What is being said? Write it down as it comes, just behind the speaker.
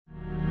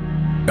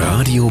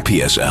Radio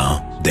PSR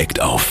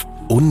deckt auf.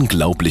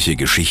 Unglaubliche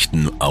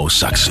Geschichten aus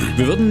Sachsen.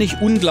 Wir würden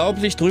nicht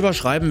unglaublich drüber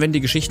schreiben, wenn die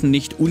Geschichten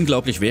nicht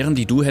unglaublich wären,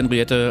 die du,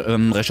 Henriette,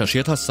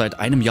 recherchiert hast.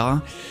 Seit einem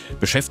Jahr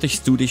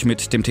beschäftigst du dich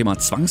mit dem Thema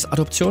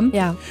Zwangsadoption.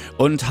 Ja.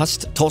 Und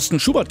hast Torsten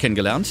Schubert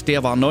kennengelernt.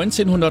 Der war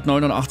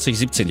 1989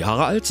 17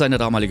 Jahre alt. Seine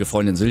damalige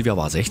Freundin Silvia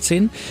war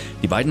 16.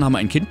 Die beiden haben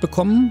ein Kind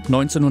bekommen,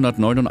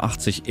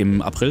 1989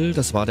 im April.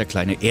 Das war der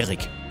kleine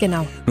Erik.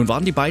 Genau. Nun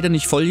waren die beiden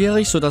nicht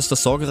volljährig, sodass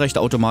das Sorgerecht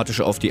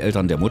automatisch auf die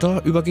Eltern der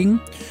Mutter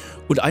überging.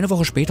 Und eine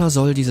Woche später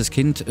soll dieses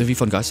Kind wie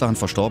von Geisterhand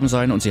verstorben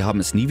sein und sie haben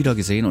es nie wieder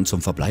gesehen und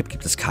zum Verbleib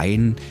gibt es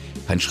kein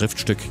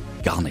Schriftstück,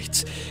 gar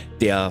nichts.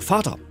 Der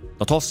Vater,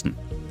 der Torsten,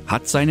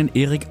 hat seinen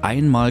Erik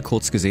einmal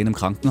kurz gesehen im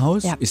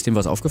Krankenhaus. Ja. Ist dem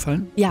was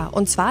aufgefallen? Ja,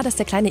 und zwar, dass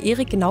der kleine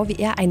Erik genau wie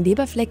er einen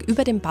Leberfleck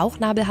über dem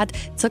Bauchnabel hat,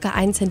 circa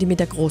 1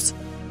 Zentimeter groß.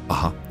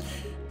 Aha.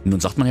 Nun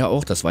sagt man ja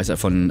auch, das weiß er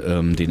von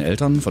den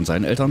Eltern, von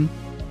seinen Eltern,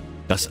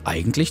 dass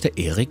eigentlich der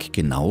Erik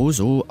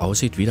genauso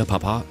aussieht wie der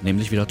Papa,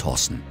 nämlich wie der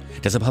Torsten.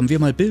 Deshalb haben wir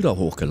mal Bilder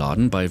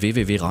hochgeladen bei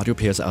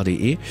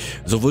www.radiopsr.de.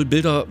 Sowohl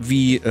Bilder,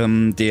 wie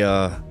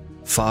der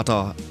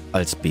Vater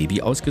als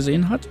Baby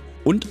ausgesehen hat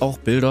und auch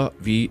Bilder,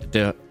 wie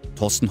der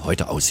Torsten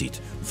heute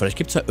aussieht. Vielleicht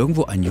gibt es ja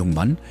irgendwo einen jungen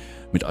Mann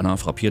mit einer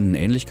frappierenden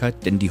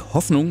Ähnlichkeit, denn die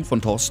Hoffnung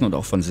von Torsten und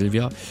auch von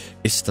Silvia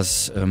ist,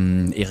 dass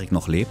Erik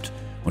noch lebt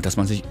und dass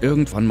man sich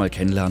irgendwann mal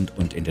kennenlernt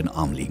und in den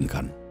Arm liegen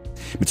kann.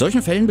 Mit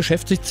solchen Fällen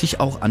beschäftigt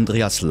sich auch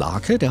Andreas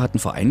Lake, der hat einen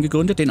Verein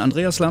gegründet. Den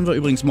Andreas lernen wir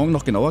übrigens morgen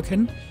noch genauer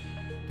kennen.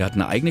 Der hat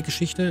eine eigene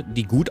Geschichte,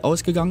 die gut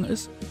ausgegangen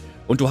ist.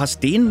 Und du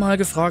hast den mal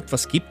gefragt,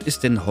 was gibt es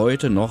denn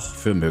heute noch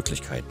für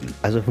Möglichkeiten?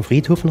 Also auf dem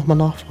Friedhof nochmal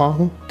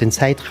nachfragen, den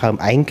Zeitraum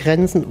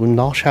eingrenzen und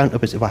nachschauen,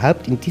 ob es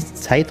überhaupt in diesem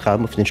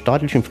Zeitraum auf den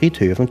staatlichen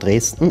Friedhöfen,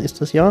 Dresden ist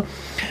das ja,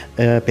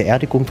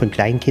 Beerdigung von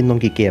Kleinkindern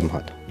gegeben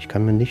hat. Ich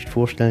kann mir nicht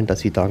vorstellen,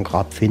 dass sie da ein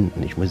Grab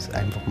finden. Ich muss es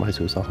einfach mal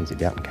so sagen, sie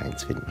werden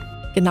keins finden.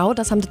 Genau,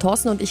 das haben der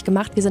Torsten und ich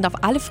gemacht. Wir sind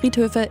auf alle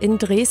Friedhöfe in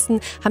Dresden,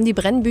 haben die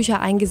Brennbücher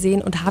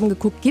eingesehen und haben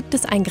geguckt, gibt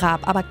es ein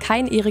Grab, aber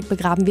kein Erik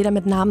begraben, weder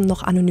mit Namen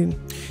noch anonym.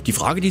 Die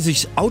Frage, die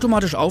sich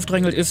automatisch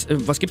aufdrängelt, ist,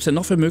 was gibt es denn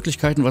noch für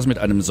Möglichkeiten, was mit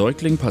einem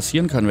Säugling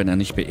passieren kann, wenn er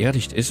nicht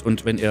beerdigt ist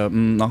und wenn er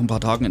nach ein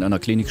paar Tagen in einer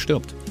Klinik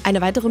stirbt?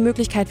 Eine weitere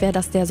Möglichkeit wäre,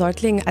 dass der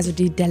Säugling, also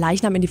der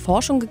Leichnam in die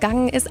Forschung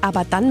gegangen ist,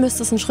 aber dann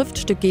müsste es ein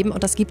Schriftstück geben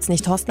und das gibt's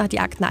nicht. Torsten hat die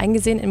Akten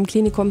eingesehen im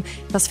Klinikum,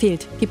 das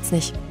fehlt, gibt's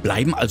nicht.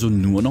 Bleiben also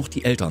nur noch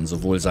die Eltern,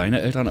 sowohl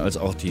seine Eltern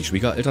als auch die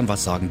Schwiegereltern.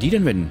 Was sagen die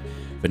denn,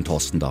 wenn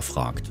Torsten da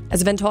fragt?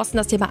 Also wenn Torsten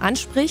das Thema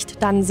anspricht,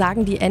 dann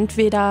sagen die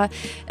entweder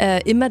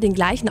immer den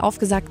gleichen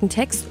aufgesagten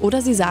Text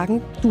oder sie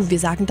sagen, wir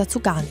sagen dazu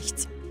gar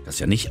nichts. Das ist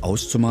ja nicht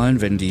auszumalen,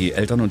 wenn die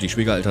Eltern und die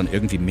Schwiegereltern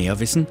irgendwie mehr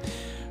wissen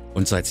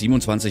und seit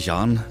 27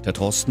 Jahren der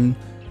Torsten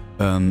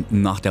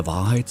nach der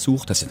Wahrheit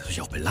sucht. Das ist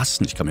natürlich auch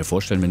belastend. Ich kann mir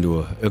vorstellen, wenn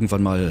du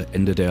irgendwann mal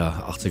Ende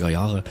der 80er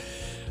Jahre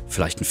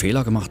vielleicht einen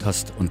Fehler gemacht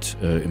hast und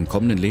im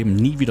kommenden Leben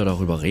nie wieder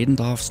darüber reden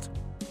darfst,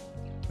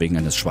 wegen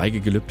eines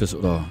Schweigegelübdes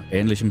oder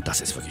Ähnlichem,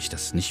 das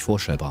ist nicht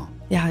vorstellbar.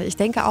 Ja, ich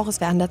denke auch,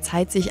 es wäre an der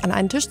Zeit, sich an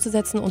einen Tisch zu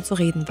setzen und zu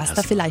reden, was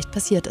da vielleicht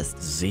passiert ist.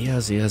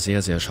 Sehr, sehr,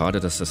 sehr, sehr schade,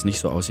 dass das nicht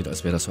so aussieht,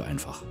 als wäre das so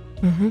einfach.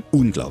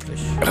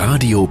 Unglaublich.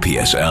 Radio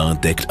PSR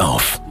deckt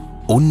auf.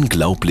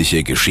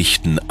 Unglaubliche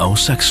Geschichten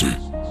aus Sachsen.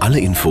 Alle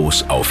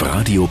Infos auf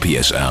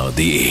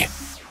radiopsr.de.